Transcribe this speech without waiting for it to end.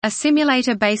A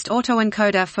simulator-based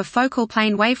autoencoder for focal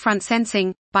plane wavefront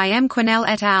sensing, by M. Quinnell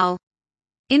et al.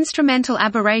 Instrumental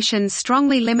aberrations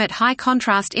strongly limit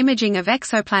high-contrast imaging of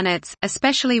exoplanets,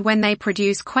 especially when they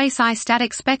produce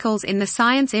quasi-static speckles in the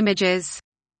science images.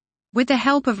 With the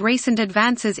help of recent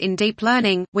advances in deep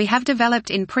learning, we have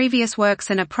developed in previous works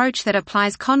an approach that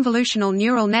applies convolutional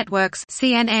neural networks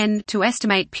 (CNN) to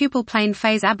estimate pupil plane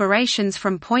phase aberrations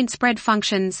from point spread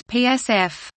functions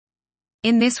 (PSF).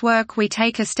 In this work we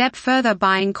take a step further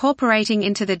by incorporating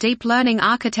into the deep learning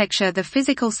architecture the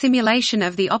physical simulation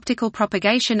of the optical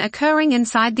propagation occurring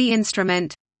inside the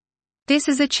instrument. This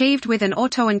is achieved with an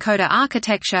autoencoder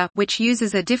architecture, which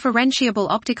uses a differentiable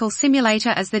optical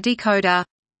simulator as the decoder.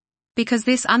 Because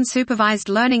this unsupervised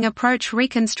learning approach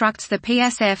reconstructs the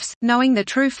PSFs, knowing the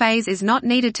true phase is not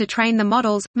needed to train the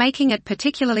models, making it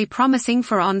particularly promising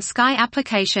for on-sky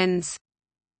applications.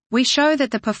 We show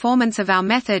that the performance of our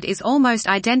method is almost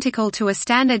identical to a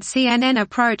standard CNN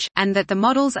approach, and that the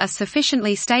models are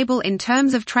sufficiently stable in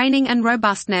terms of training and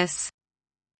robustness.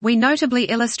 We notably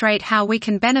illustrate how we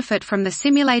can benefit from the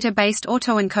simulator-based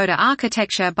autoencoder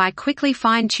architecture by quickly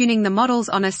fine-tuning the models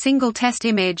on a single test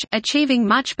image, achieving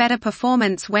much better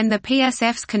performance when the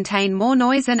PSFs contain more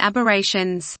noise and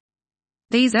aberrations.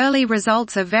 These early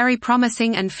results are very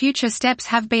promising, and future steps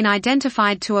have been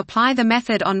identified to apply the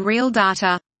method on real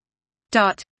data.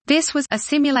 This was a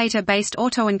simulator-based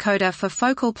autoencoder for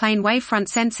focal plane wavefront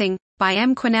sensing, by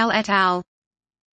M. Quinnell et al.